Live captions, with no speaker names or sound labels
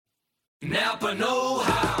Napa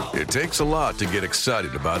know-how. It takes a lot to get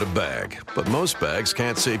excited about a bag, but most bags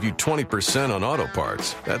can't save you 20% on auto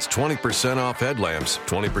parts. That's 20% off headlamps,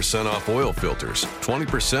 20% off oil filters,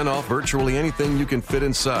 20% off virtually anything you can fit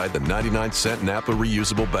inside the 99-cent Napa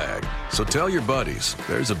reusable bag. So tell your buddies,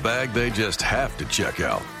 there's a bag they just have to check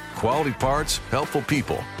out. Quality parts, helpful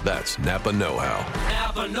people. That's Napa know-how.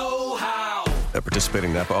 Napa know-how. At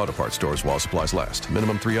participating Napa Auto Parts stores while supplies last.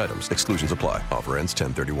 Minimum 3 items. Exclusions apply. Offer ends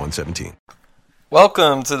 10/31/17.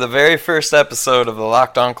 Welcome to the very first episode of the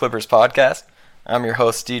Locked On Clippers podcast. I'm your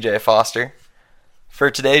host, DJ Foster. For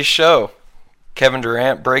today's show, Kevin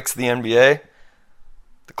Durant breaks the NBA,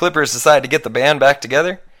 the Clippers decide to get the band back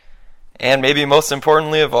together, and maybe most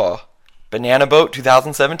importantly of all, Banana Boat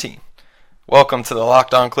 2017. Welcome to the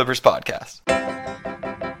Locked On Clippers podcast.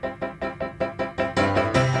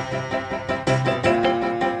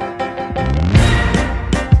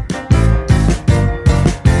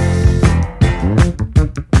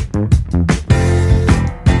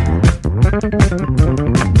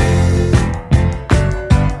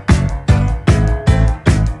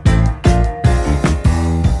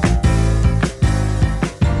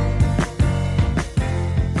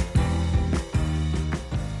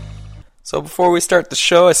 So before we start the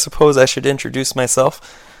show, I suppose I should introduce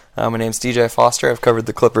myself. My name's DJ Foster. I've covered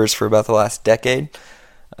the Clippers for about the last decade.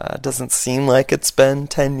 It doesn't seem like it's been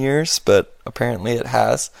 10 years, but apparently it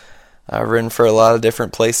has. I've written for a lot of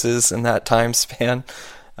different places in that time span.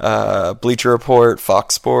 Bleacher Report,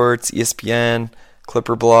 Fox Sports, ESPN,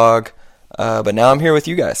 Clipper Blog. But now I'm here with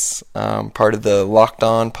you guys. Part of the Locked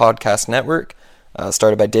On Podcast Network,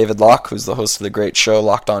 started by David Locke, who's the host of the great show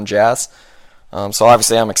Locked On Jazz. So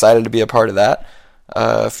obviously I'm excited to be a part of that.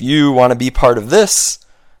 If you want to be part of this,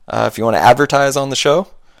 if you want to advertise on the show,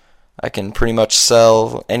 I can pretty much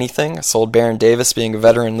sell anything. I sold Baron Davis being a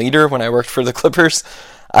veteran leader when I worked for the Clippers.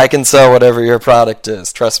 I can sell whatever your product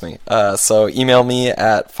is, trust me. So email me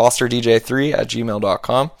at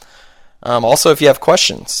fosterdj3@gmail.com. Also, if you have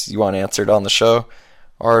questions you want answered on the show,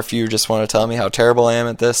 or if you just want to tell me how terrible I am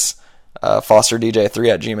at this,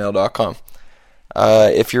 fosterdj3@gmail.com.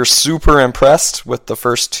 If you're super impressed with the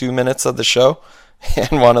first 2 minutes of the show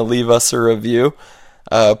and want to leave us a review,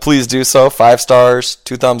 please do so. 5 stars,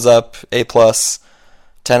 2 thumbs up, A+,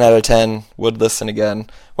 10 out of 10, would listen again.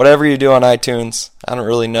 Whatever you do on iTunes, I don't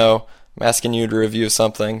really know. I'm asking you to review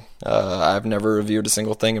something. I've never reviewed a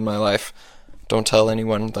single thing in my life. Don't tell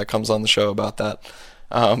anyone that comes on the show about that.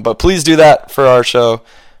 But please do that for our show.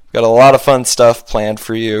 Got a lot of fun stuff planned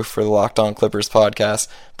for you for the Locked On Clippers podcast.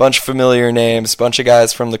 Bunch of familiar names, bunch of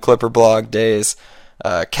guys from the Clipper Blog days,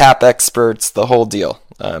 cap experts, the whole deal.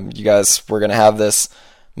 You guys, we're going to have this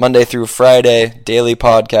Monday through Friday, daily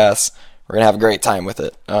podcasts. We're going to have a great time with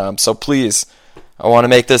it. So please, I want to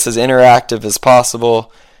make this as interactive as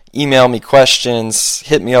possible. Email me questions.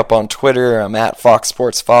 Hit me up on Twitter. I'm at Fox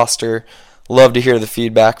Sports Foster. Love to hear the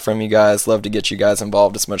feedback from you guys. Love to get you guys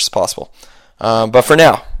involved as much as possible. But for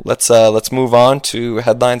now, let's move on to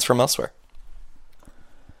headlines from elsewhere.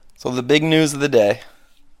 So the big news of the day,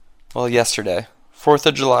 well, yesterday, 4th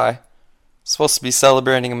of July, supposed to be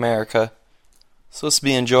celebrating America, supposed to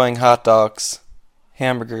be enjoying hot dogs,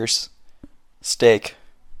 hamburgers, steak,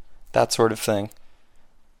 that sort of thing.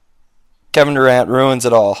 Kevin Durant ruins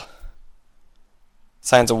it all.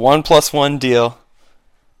 Signs a 1+1 deal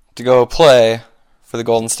to go play for the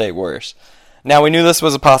Golden State Warriors. Now, we knew this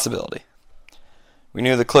was a possibility. We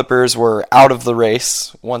knew the Clippers were out of the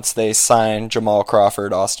race once they signed Jamal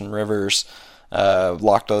Crawford, Austin Rivers,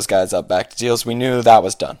 locked those guys up back to deals. We knew that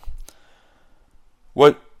was done.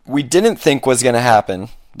 What we didn't think was going to happen,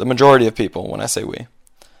 the majority of people, when I say we,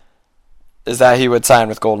 is that he would sign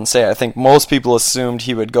with Golden State. I think most people assumed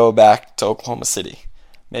he would go back to Oklahoma City,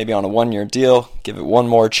 maybe on a 1-year deal, give it one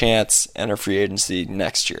more chance, enter free agency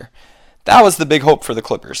next year. That was the big hope for the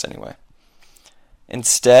Clippers anyway.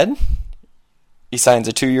 Instead, he signs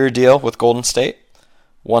a 2-year deal with Golden State,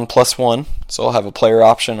 1+1, so he'll have a player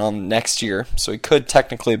option on next year, so he could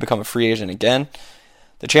technically become a free agent again.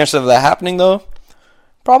 The chances of that happening, though,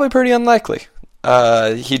 probably pretty unlikely.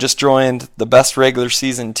 He just joined the best regular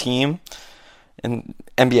season team in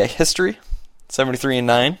NBA history,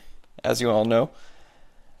 73-9, as you all know.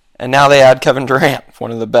 And now they add Kevin Durant,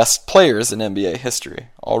 one of the best players in NBA history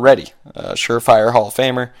already. Surefire Hall of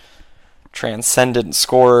Famer, transcendent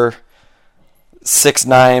scorer,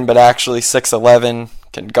 6'9", but actually 6'11",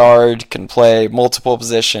 can guard, can play multiple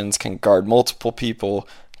positions, can guard multiple people,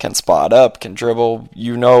 can spot up, can dribble.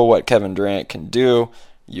 You know what Kevin Durant can do.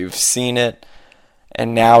 You've seen it.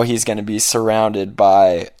 And now he's going to be surrounded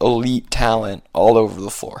by elite talent all over the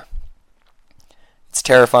floor. It's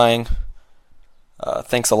terrifying.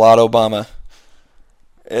 Thanks a lot, Obama.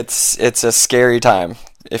 It's a scary time.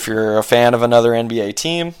 If you're a fan of another NBA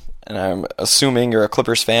team, and I'm assuming you're a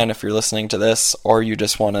Clippers fan if you're listening to this, or you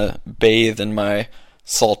just want to bathe in my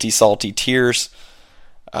salty, salty tears,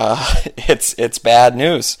 it's bad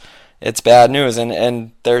news. It's bad news.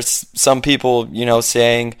 And there's some people,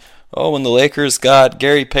 saying, oh, when the Lakers got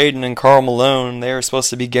Gary Payton and Karl Malone, they were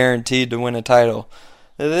supposed to be guaranteed to win a title.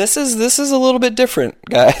 This is a little bit different,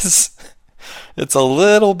 guys. It's a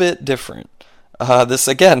little bit different. This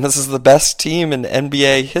is the best team in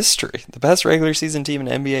NBA history, the best regular season team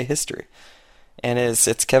in NBA history, and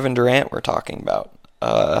it's Kevin Durant we're talking about.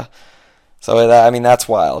 That's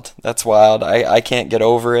wild. That's wild. I can't get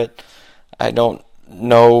over it. I don't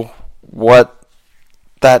know what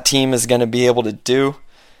that team is going to be able to do.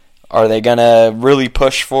 Are they going to really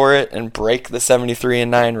push for it and break the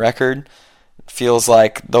 73-9 record? It feels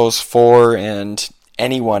like those four and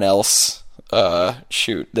anyone else,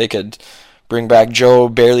 they could bring back Joe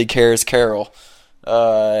Barely Cares Carroll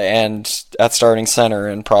and at starting center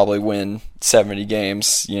and probably win 70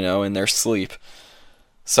 games, in their sleep.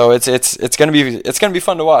 So it's gonna be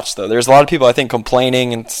fun to watch though. There's a lot of people I think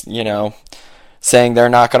complaining and saying they're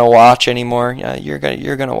not gonna watch anymore. Yeah, you're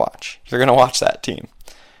gonna watch. You're gonna watch that team.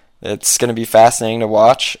 It's gonna be fascinating to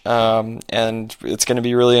watch, and it's gonna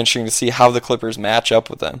be really interesting to see how the Clippers match up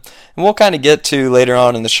with them. And we'll kind of get to later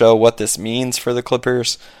on in the show what this means for the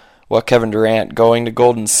Clippers, what Kevin Durant going to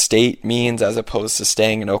Golden State means as opposed to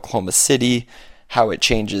staying in Oklahoma City, how it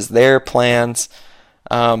changes their plans.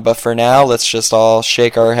 But for now, let's just all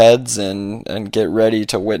shake our heads and get ready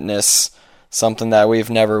to witness something that we've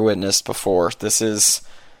never witnessed before. This is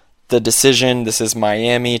the decision. This is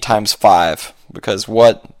Miami times 5, because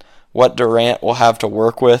what Durant will have to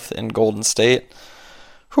work with in Golden State,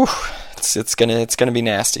 it's gonna be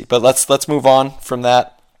nasty. But let's move on from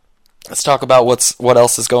that. Let's talk about what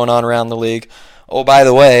else is going on around the league. Oh, by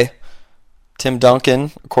the way, Tim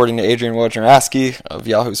Duncan, according to Adrian Wojnarowski of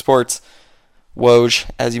Yahoo Sports, Woj,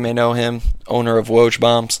 as you may know him, owner of Woj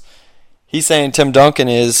Bombs, he's saying Tim Duncan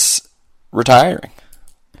is retiring.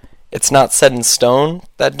 It's not set in stone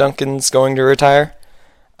that Duncan's going to retire,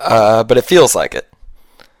 but it feels like it.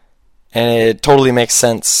 And it totally makes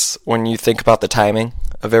sense when you think about the timing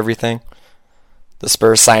of everything. The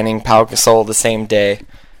Spurs signing Pau Gasol the same day.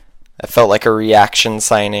 It felt like a reaction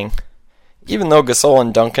signing. Even though Gasol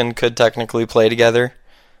and Duncan could technically play together,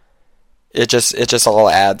 it just all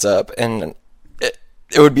adds up. And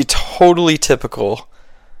it would be totally typical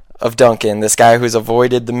of Duncan, this guy who's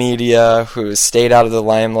avoided the media, who's stayed out of the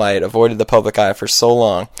limelight, avoided the public eye for so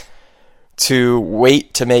long, to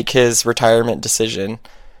wait to make his retirement decision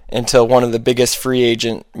until one of the biggest free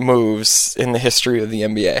agent moves in the history of the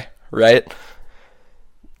NBA, right?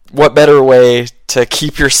 What better way to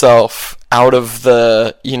keep yourself out of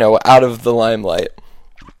the limelight,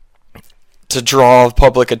 to draw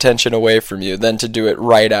public attention away from you, than to do it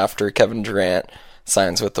right after Kevin Durant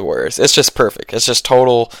signs with the Warriors? It's just perfect. It's just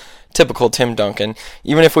typical Tim Duncan.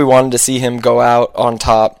 Even if we wanted to see him go out on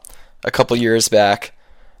top a couple years back,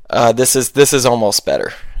 this is almost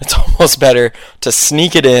better. It's almost better to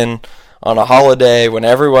sneak it in on a holiday when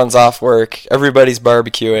everyone's off work, everybody's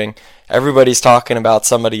barbecuing, everybody's talking about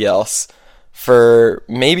somebody else, for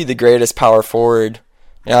maybe the greatest power forward.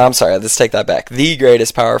 Let's take that back. The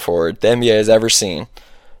greatest power forward the NBA has ever seen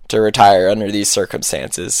to retire under these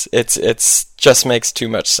circumstances. It's just makes too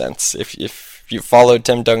much sense. If you followed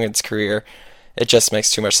Tim Duncan's career, it just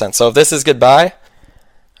makes too much sense. So if this is goodbye,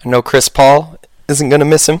 I know Chris Paul isn't going to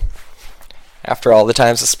miss him after all the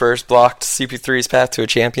times the Spurs blocked CP3's path to a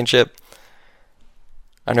championship.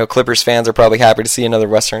 I know Clippers fans are probably happy to see another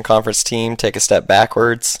Western Conference team take a step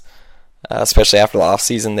backwards, especially after the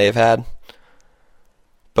offseason they've had.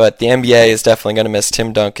 But the NBA is definitely going to miss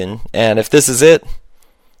Tim Duncan. And if this is it,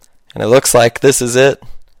 and it looks like this is it,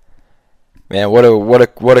 man, what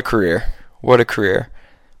a career. What a career.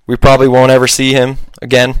 We probably won't ever see him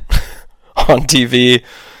again on TV.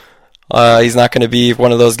 He's not going to be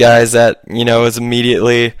one of those guys that, is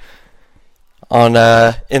immediately on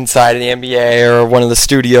inside of the NBA or one of the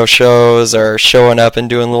studio shows or showing up and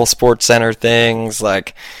doing little Sports Center things.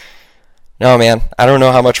 No, man, I don't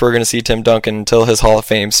know how much we're going to see Tim Duncan until his Hall of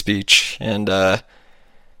Fame speech. And I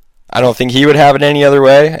don't think he would have it any other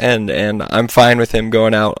way. And I'm fine with him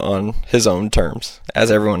going out on his own terms, as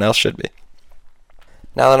everyone else should be.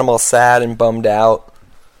 Now that I'm all sad and bummed out,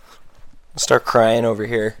 I'll start crying over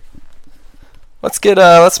here.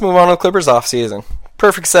 Let's move on to the Clippers off season.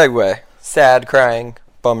 Perfect segue. Sad, crying,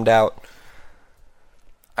 bummed out.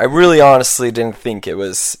 I really honestly didn't think it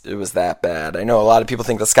was that bad. I know a lot of people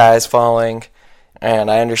think the sky is falling.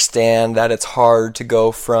 And I understand that it's hard to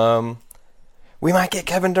go from, we might get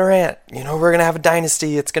Kevin Durant. We're going to have a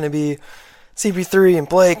dynasty. It's going to be CP3 and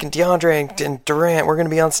Blake and DeAndre and Durant. We're going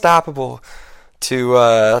to be unstoppable.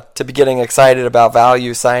 To be getting excited about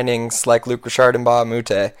value signings like Luc Richard and Mbah a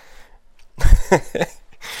Moute.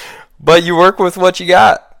 But you work with what you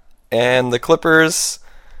got. And the Clippers,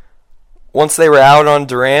 once they were out on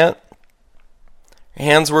Durant,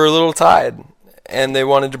 hands were a little tied. And they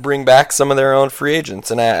wanted to bring back some of their own free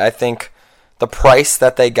agents. And I think the price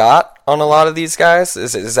that they got on a lot of these guys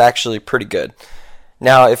is actually pretty good.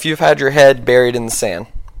 Now, if you've had your head buried in the sand,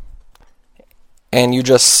 and you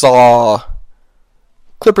just saw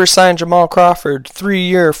Clippers signed Jamal Crawford,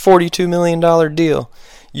 3-year, $42 million deal,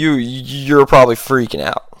 you're probably freaking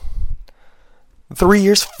out. 3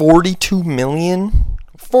 years, $42 million?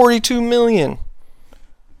 $42 million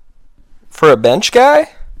for a bench guy?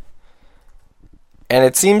 And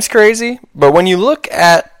it seems crazy, but when you look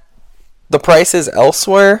at the prices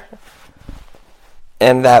elsewhere,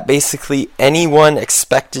 and that basically anyone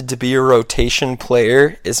expected to be a rotation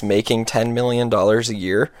player is making $10 million a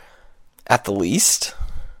year at the least,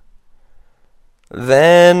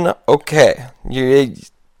 then okay,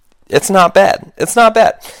 it's not bad. It's not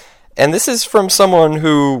bad. And this is from someone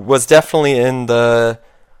who was definitely in the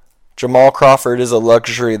Jamal Crawford is a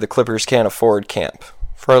luxury the Clippers can't afford camp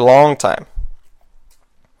for a long time.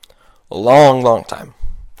 A long time.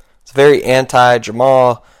 It's very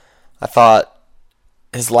anti-Jamal. I thought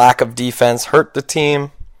his lack of defense hurt the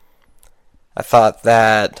team. I thought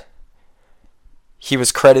that he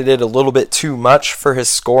was credited a little bit too much for his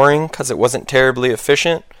scoring because it wasn't terribly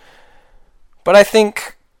efficient. But I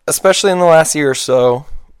think, especially in the last year or so,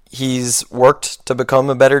 he's worked to become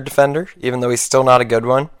a better defender, even though he's still not a good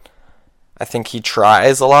one. I think he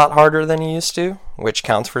tries a lot harder than he used to, which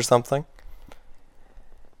counts for something.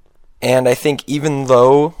 And I think even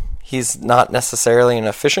though he's not necessarily an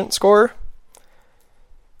efficient scorer,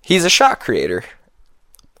 he's a shot creator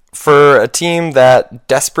for a team that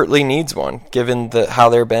desperately needs one, given how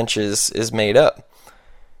their bench is made up.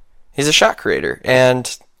 He's a shot creator,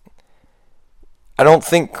 and I don't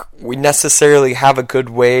think we necessarily have a good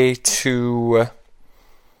way to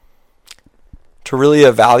really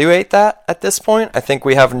evaluate that at this point. I think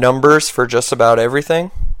we have numbers for just about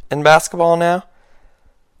everything in basketball now,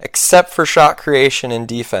 except for shot creation and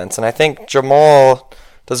defense. And I think Jamal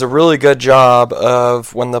does a really good job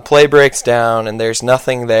of when the play breaks down and there's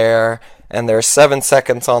nothing there and there's 7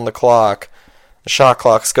 seconds on the clock, the shot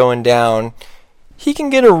clock's going down, he can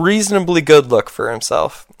get a reasonably good look for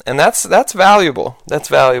himself. And that's valuable. That's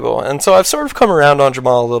valuable. And so I've sort of come around on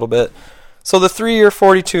Jamal a little bit. So the 3-year,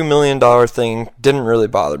 $42 million thing didn't really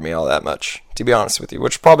bother me all that much, to be honest with you,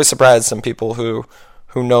 which probably surprised some people who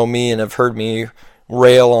know me and have heard me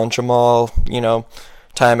rail on Jamal,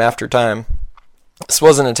 time after time. This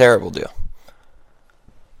wasn't a terrible deal.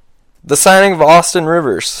 The signing of Austin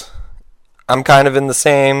Rivers, I'm kind of in the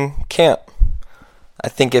same camp. I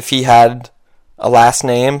think if he had a last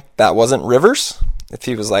name that wasn't Rivers, if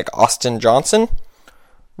he was like Austin Johnson,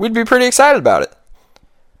 we'd be pretty excited about it.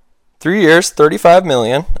 3 years, $35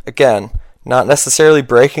 million. Again, not necessarily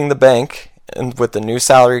breaking the bank, and with the new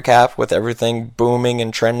salary cap, with everything booming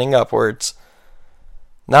and trending upwards,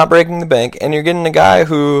 not breaking the bank, and you're getting a guy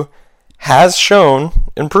who has shown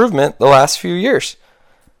improvement the last few years.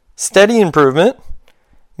 Steady improvement,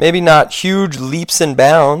 maybe not huge leaps and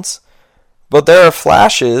bounds, but there are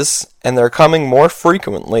flashes, and they're coming more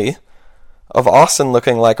frequently, of Austin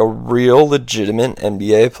looking like a real legitimate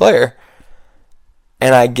NBA player.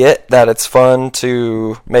 And I get that it's fun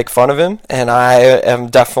to make fun of him, and I am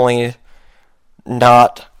definitely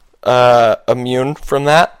not immune from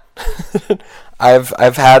that.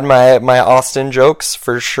 I've had my Austin jokes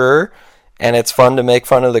for sure, and it's fun to make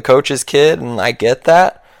fun of the coach's kid, and I get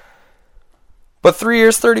that. But 3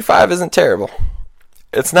 years, 35 isn't terrible.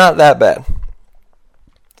 It's not that bad.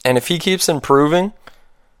 And if he keeps improving,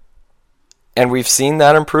 and we've seen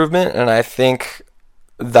that improvement, and I think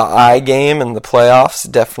the eye game and the playoffs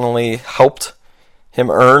definitely helped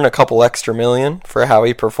him earn a couple extra million for how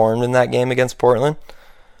he performed in that game against Portland.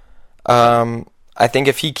 I think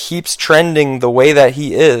if he keeps trending the way that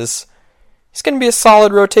he is, he's going to be a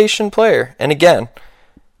solid rotation player. And again,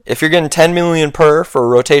 if you're getting $10 million per for a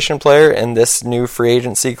rotation player in this new free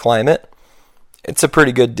agency climate, it's a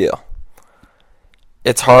pretty good deal.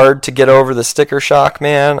 It's hard to get over the sticker shock,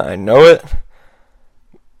 man. I know it.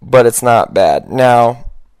 But it's not bad. Now,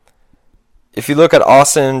 if you look at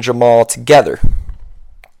Austin and Jamal together,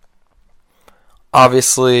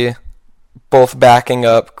 obviously both backing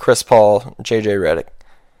up Chris Paul and JJ Redick,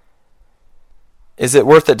 Is it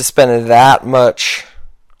worth it to spend that much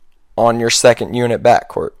on your second unit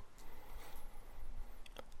backcourt?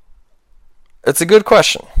 It's a good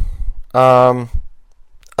question.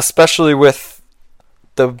 Especially with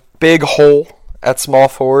the big hole at small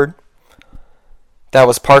forward that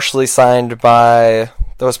was partially filled,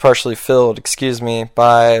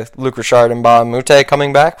 by Luc Richard and Mbah a Moute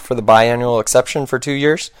coming back for the biannual exception for 2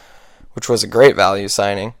 years, which was a great value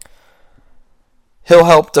signing. He'll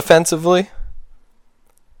help defensively,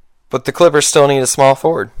 but the Clippers still need a small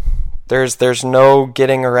forward. There's no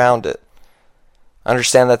getting around it. I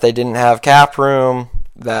understand that they didn't have cap room,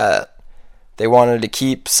 that they wanted to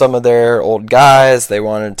keep some of their old guys, they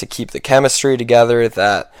wanted to keep the chemistry together,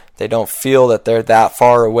 that they don't feel that they're that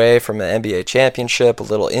far away from an NBA championship, a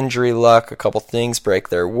little injury luck, a couple things break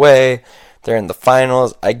their way, they're in the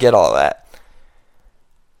finals. I get all that.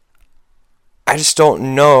 I just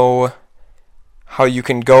don't know how you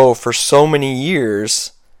can go for so many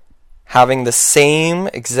years having the same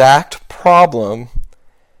exact problem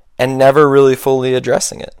and never really fully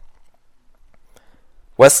addressing it.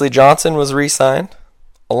 Wesley Johnson was re-signed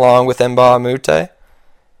along with Mbah a Moute, and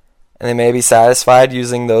they may be satisfied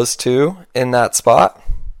using those two in that spot.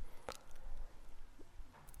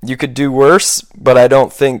 You could do worse, but I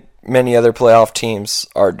don't think many other playoff teams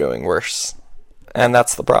are doing worse, and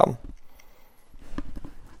that's the problem.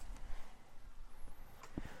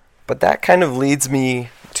 But that kind of leads me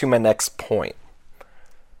to my next point.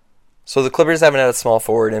 So the Clippers haven't had a small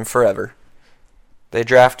forward in forever. They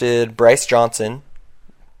drafted Bryce Johnson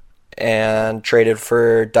and traded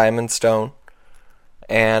for Diamond Stone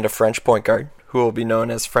and a French point guard, who will be known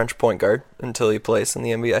as French point guard until he plays in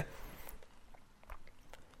the NBA.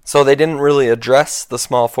 So they didn't really address the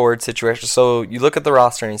small forward situation. So you look at the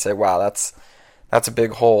roster and you say, wow, that's a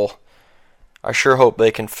big hole. I sure hope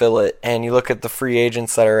they can fill it. And you look at the free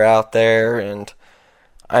agents that are out there, and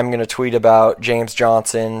I'm going to tweet about James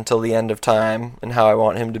Johnson till the end of time and how I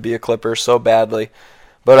want him to be a Clipper so badly.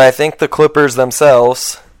 But I think the Clippers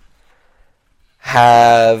themselves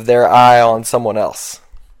have their eye on someone else.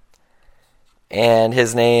 And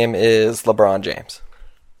his name is LeBron James.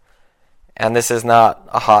 And this is not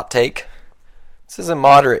a hot take. This is a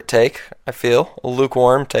moderate take, I feel, a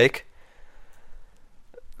lukewarm take.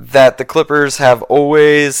 That the Clippers have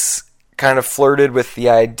always kind of flirted with the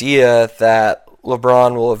idea that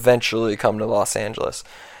LeBron will eventually come to Los Angeles.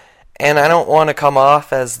 And I don't want to come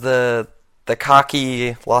off as the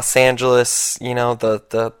cocky Los Angeles,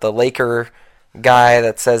 the Laker guy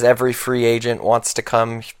that says every free agent wants to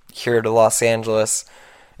come here to Los Angeles.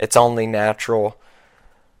 It's only natural.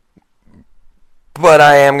 But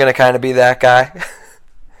I am going to kind of be that guy.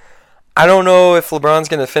 I don't know if LeBron's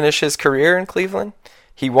going to finish his career in Cleveland.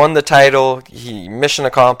 He won the title. Mission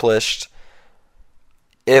accomplished.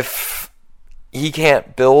 If he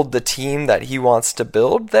can't build the team that he wants to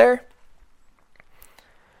build there,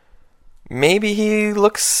 maybe he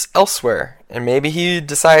looks elsewhere. And maybe he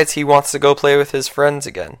decides he wants to go play with his friends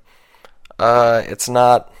again. It's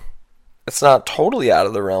not totally out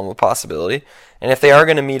of the realm of possibility. And if they are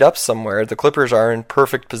going to meet up somewhere, the Clippers are in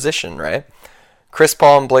perfect position, right? Chris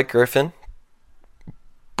Paul and Blake Griffin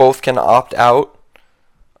both can opt out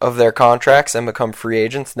of their contracts and become free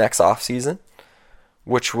agents next offseason,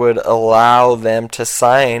 which would allow them to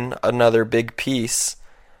sign another big piece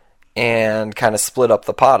and kind of split up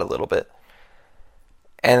the pot a little bit.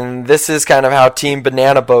 And this is kind of how Team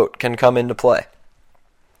Banana Boat can come into play.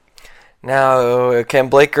 Now, can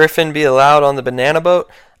Blake Griffin be allowed on the Banana Boat?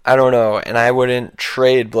 I don't know, and I wouldn't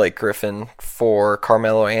trade Blake Griffin for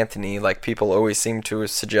Carmelo Anthony like people always seem to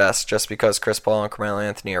suggest just because Chris Paul and Carmelo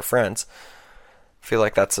Anthony are friends. I feel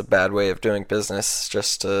like that's a bad way of doing business,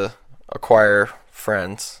 just to acquire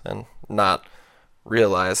friends and not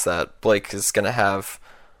realize that Blake is going to have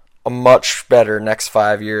a much better next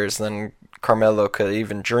 5 years than Carmelo could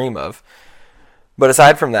even dream of. But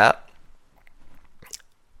aside from that,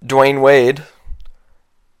 Dwayne Wade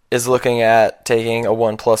is looking at taking a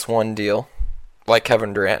 1+1 deal, like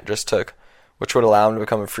Kevin Durant just took, which would allow him to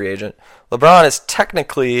become a free agent. LeBron is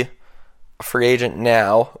technically a free agent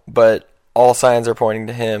now, but all signs are pointing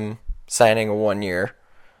to him signing a 1 year,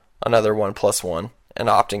 another 1+1, and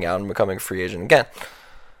opting out and becoming a free agent again.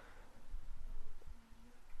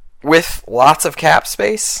 With lots of cap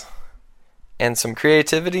space and some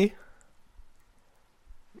creativity,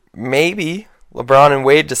 maybe LeBron and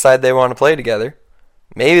Wade decide they want to play together.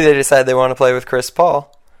 Maybe they decide they want to play with Chris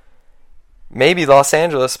Paul. Maybe Los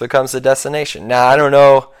Angeles becomes the destination. Now, I don't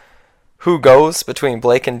know who goes between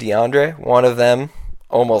Blake and DeAndre. One of them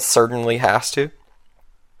almost certainly has to,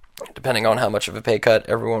 depending on how much of a pay cut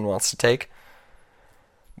everyone wants to take.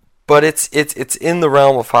 but it's in the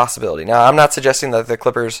realm of possibility. Now, I'm not suggesting that the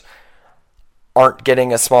Clippers aren't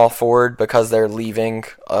getting a small forward because they're leaving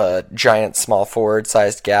a giant small forward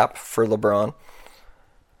sized gap for LeBron.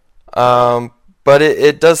 But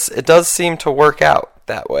it does seem to work out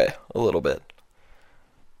that way a little bit.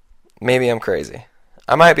 Maybe I'm crazy.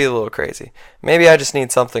 I might be a little crazy. Maybe I just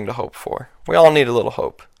need something to hope for. We all need a little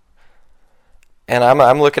hope. And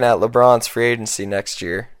I'm looking at LeBron's free agency next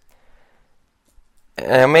year.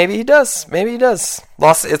 And maybe he does. Maybe he does.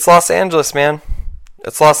 It's Los Angeles, man.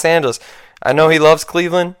 It's Los Angeles. I know he loves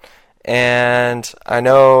Cleveland, and I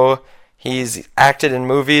know he's acted in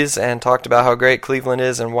movies and talked about how great Cleveland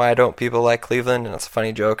is and why don't people like Cleveland, and it's a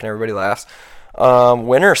funny joke and everybody laughs.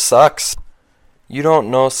 Winter sucks. You don't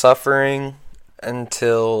know suffering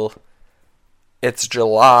until it's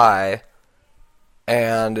July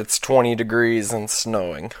and it's 20 degrees and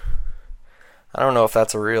snowing. I don't know if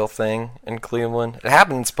that's a real thing in Cleveland. It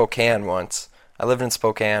happened in Spokane once. I lived in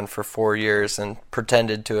Spokane for 4 years and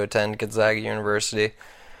pretended to attend Gonzaga University.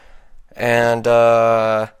 And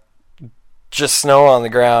just snow on the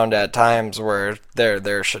ground at times where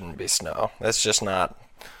there shouldn't be snow. It's just not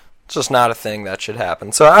a thing that should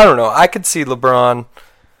happen. So I don't know. I could see LeBron.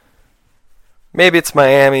 Maybe it's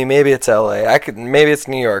Miami, maybe it's LA. Maybe it's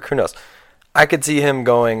New York, who knows. I could see him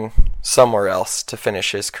going somewhere else to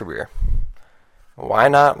finish his career. Why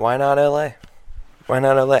not LA? Why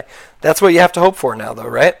not LA? That's what you have to hope for now, though,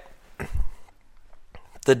 right?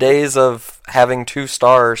 The days of having 2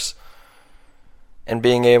 stars and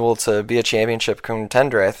being able to be a championship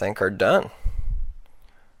contender, I think, are done.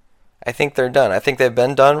 I think they're done. I think they've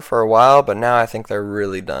been done for a while, but now I think they're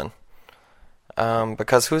really done.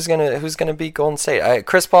 Because who's gonna beat Golden State?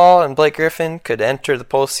 Chris Paul and Blake Griffin could enter the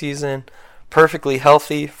postseason perfectly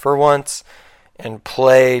healthy for once and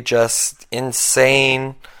play just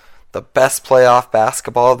insane, the best playoff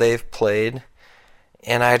basketball they've played,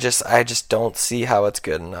 and I just don't see how it's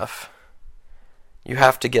good enough. You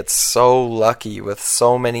have to get so lucky with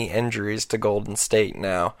so many injuries to Golden State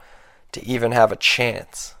now to even have a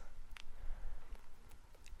chance.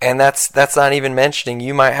 And that's not even mentioning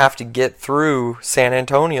you might have to get through San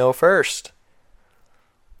Antonio first.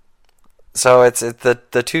 So the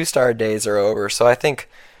 2-star days are over. So I think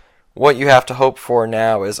what you have to hope for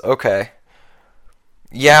now is, okay,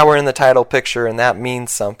 yeah, we're in the title picture and that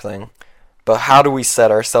means something, but how do we set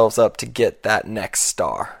ourselves up to get that next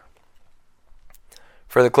star?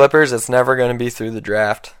 For the Clippers, it's never going to be through the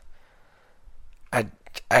draft.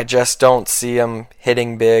 I just don't see them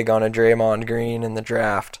hitting big on a Draymond Green in the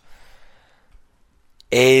draft.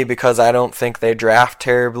 A, because I don't think they draft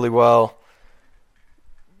terribly well.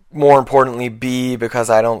 More importantly, B, because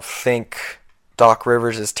I don't think Doc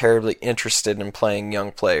Rivers is terribly interested in playing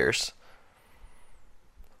young players.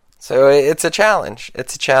 So it's a challenge.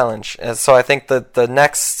 It's a challenge. And so I think that the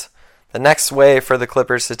next way for the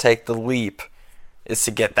Clippers to take the leap is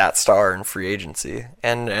to get that star in free agency.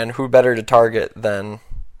 And who better to target than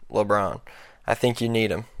LeBron? I think you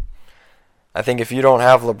need him. I think if you don't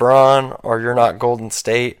have LeBron or you're not Golden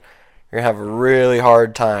State, you're going to have a really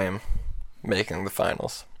hard time making the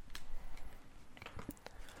finals.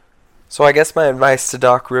 So I guess my advice to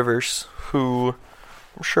Doc Rivers, who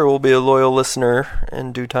I'm sure will be a loyal listener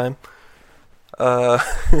in due time, my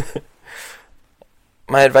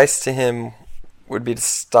advice to him would be to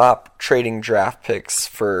stop trading draft picks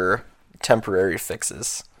for temporary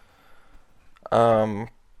fixes. The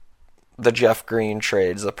Jeff Green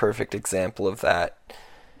trade is a perfect example of that.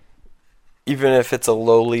 Even if it's a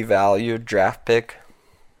lowly valued draft pick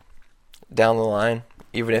down the line,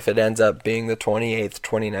 even if it ends up being the 28th,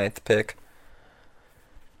 29th pick,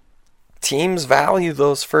 teams value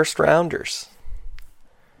those first rounders.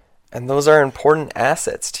 And those are important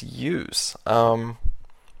assets to use.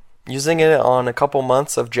 Using it on a couple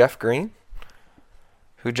months of Jeff Green,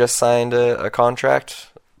 who just signed a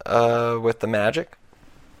contract with the Magic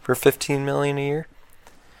for $15 million a year.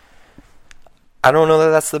 I don't know that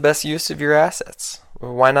that's the best use of your assets.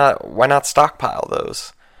 Why not stockpile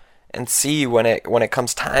those and see when it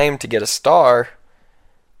comes time to get a star,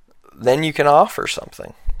 then you can offer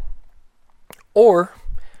something. Or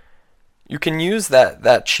you can use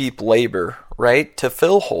that cheap labor, right, to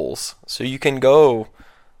fill holes. So you can go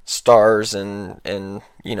stars and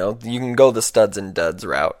you can go the studs and duds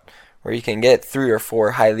route, where you can get 3 or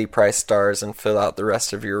 4 highly priced stars and fill out the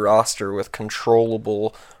rest of your roster with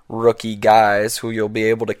controllable rookie guys who you'll be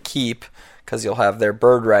able to keep because you'll have their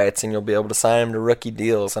bird rights and you'll be able to sign them to rookie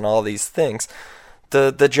deals and all these things.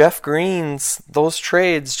 The Jeff Greens, those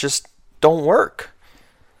trades just don't work.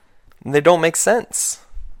 They don't make sense.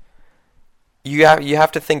 You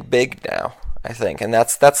have to think big now. I think. And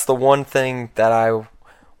that's the one thing that I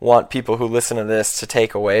want people who listen to this to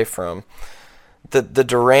take away from. The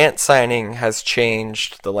Durant signing has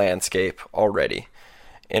changed the landscape already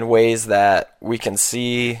in ways that we can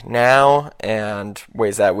see now and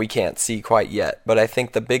ways that we can't see quite yet. But I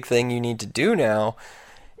think the big thing you need to do now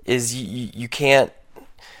is you can't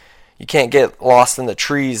get lost in the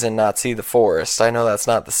trees and not see the forest. I know that's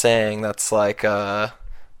not the saying. That's like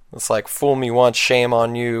fool me once, shame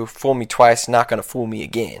on you. Fool me twice, not gonna fool me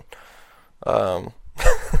again.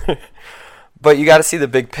 But you got to see the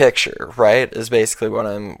big picture, right? Is basically what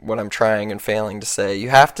I'm trying and failing to say. You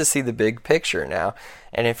have to see the big picture now.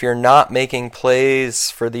 And if you're not making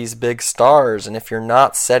plays for these big stars, and if you're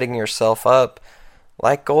not setting yourself up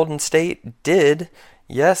like Golden State did,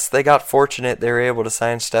 yes, they got fortunate they were able to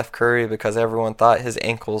sign Steph Curry because everyone thought his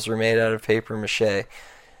ankles were made out of paper mache.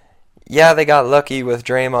 Yeah, they got lucky with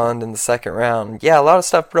Draymond in the second round. Yeah, a lot of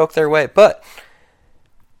stuff broke their way, but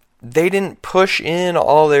they didn't push in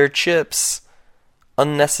all their chips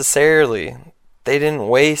unnecessarily. They didn't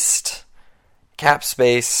waste cap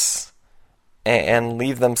space and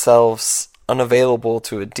leave themselves unavailable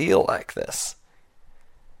to a deal like this.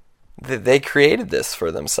 They created this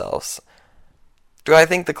for themselves. Do I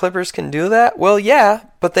think the Clippers can do that? Well, yeah,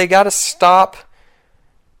 but they got to stop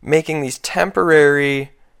making these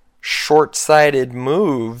temporary, short-sighted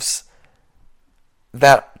moves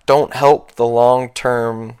that don't help the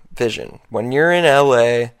long-term vision. When you're in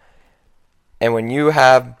LA and when you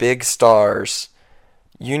have big stars,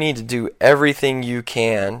 you need to do everything you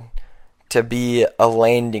can to be a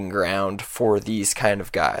landing ground for these kind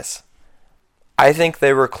of guys. I think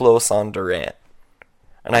they were close on Durant,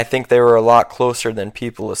 and I think they were a lot closer than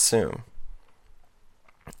people assume.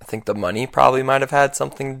 I think the money probably might have had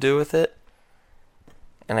something to do with it,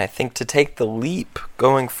 and I think to take the leap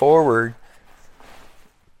going forward,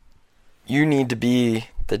 you need to be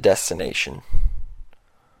the destination.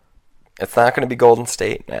 It's not going to be Golden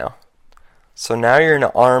State now. So now you're in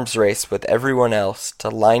an arms race with everyone else to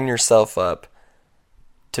line yourself up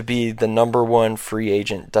to be the number one free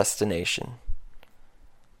agent destination.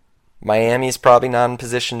 Miami's probably not in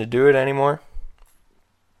position to do it anymore.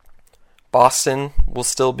 Boston will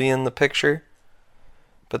still be in the picture.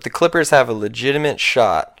 But the Clippers have a legitimate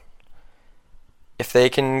shot if they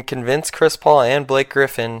can convince Chris Paul and Blake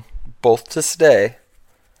Griffin both to stay,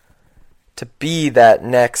 to be that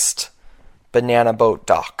next banana boat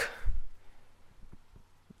Doc.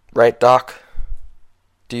 Right, Doc?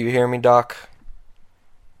 Do you hear me, Doc?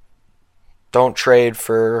 Don't trade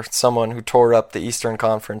for someone who tore up the Eastern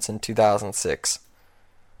Conference in 2006.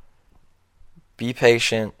 Be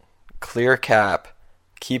patient, clear cap,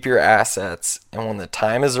 keep your assets, and when the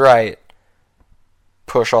time is right,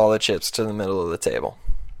 push all the chips to the middle of the table.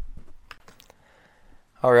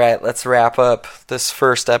 All right, let's wrap up this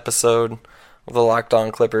first episode of the Locked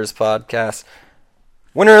On Clippers podcast.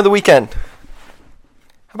 Winner of the weekend.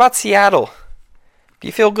 How about Seattle? Do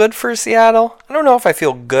you feel good for Seattle? I don't know if I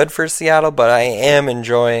feel good for Seattle, but I am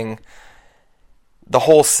enjoying the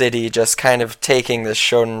whole city just kind of taking this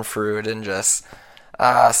schadenfreude and just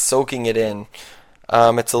soaking it in.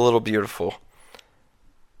 It's a little beautiful.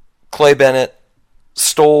 Clay Bennett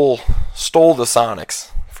stole the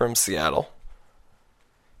Sonics from Seattle.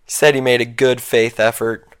 He said he made a good faith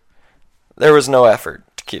effort. There was no effort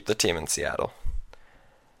to keep the team in Seattle.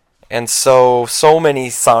 And so many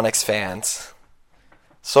Sonics fans,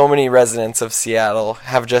 so many residents of Seattle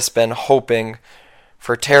have just been hoping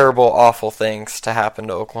for terrible, awful things to happen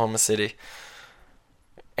to Oklahoma City.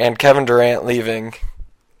 And Kevin Durant leaving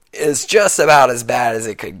is just about as bad as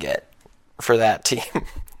it could get for that team.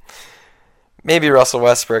 Maybe Russell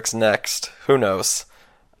Westbrook's next. Who knows?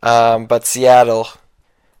 But Seattle,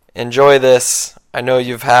 enjoy this. I know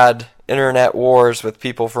you've had internet wars with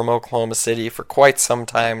people from Oklahoma City for quite some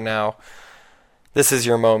time now. This is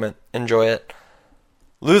your moment. Enjoy it.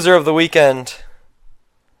 Loser of the weekend,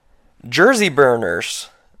 Jersey burners.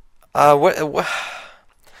 I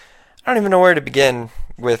don't even know where to begin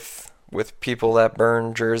with people that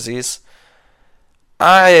burn jerseys.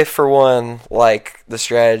 I, for one, like the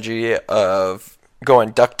strategy of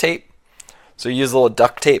going duct tape. So you use a little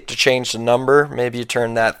duct tape to change the number. Maybe you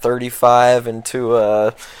turn that 35 into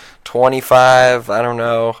a 25. I don't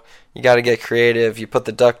know. You got to get creative. You put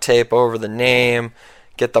the duct tape over the name,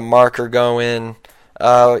 get the marker going.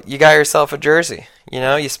 You got yourself a jersey. You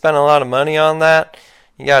know, you spent a lot of money on that.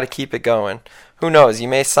 You got to keep it going. Who knows? You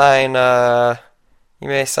may sign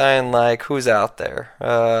like, who's out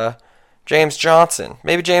there? James Johnson.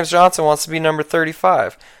 Maybe James Johnson wants to be number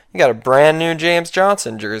 35. You got a brand new James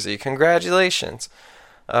Johnson jersey. Congratulations.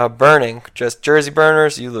 Burning. Just jersey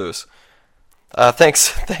burners, you lose.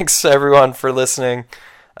 Thanks everyone for listening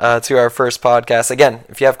to our first podcast. Again,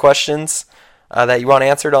 if you have questions that you want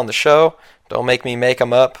answered on the show, don't make me make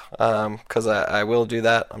them up, because I will do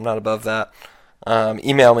that. I'm not above that.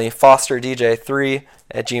 Email me,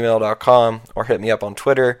 fosterdj3@gmail.com, or hit me up on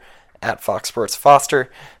Twitter @FoxSportsFoster.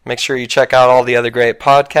 Make sure you check out all the other great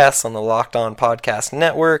podcasts on the Locked On Podcast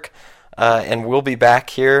Network, and we'll be back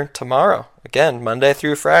here tomorrow. Again, Monday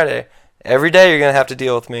through Friday. Every day you're going to have to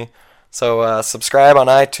deal with me. So subscribe on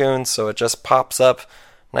iTunes so it just pops up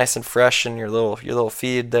nice and fresh in your little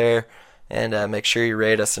feed there, and make sure you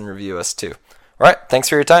rate us and review us too. All right, thanks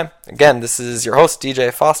for your time. Again, this is your host,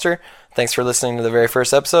 DJ Foster. Thanks for listening to the very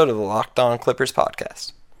first episode of the Locked On Clippers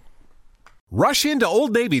podcast. Rush into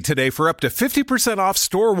Old Navy today for up to 50% off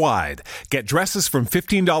store-wide. Get dresses from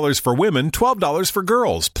 $15 for women, $12 for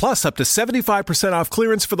girls, plus up to 75% off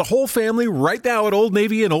clearance for the whole family right now at Old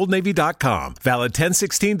Navy and OldNavy.com. Valid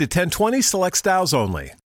 10/16 to 10/20, select styles only.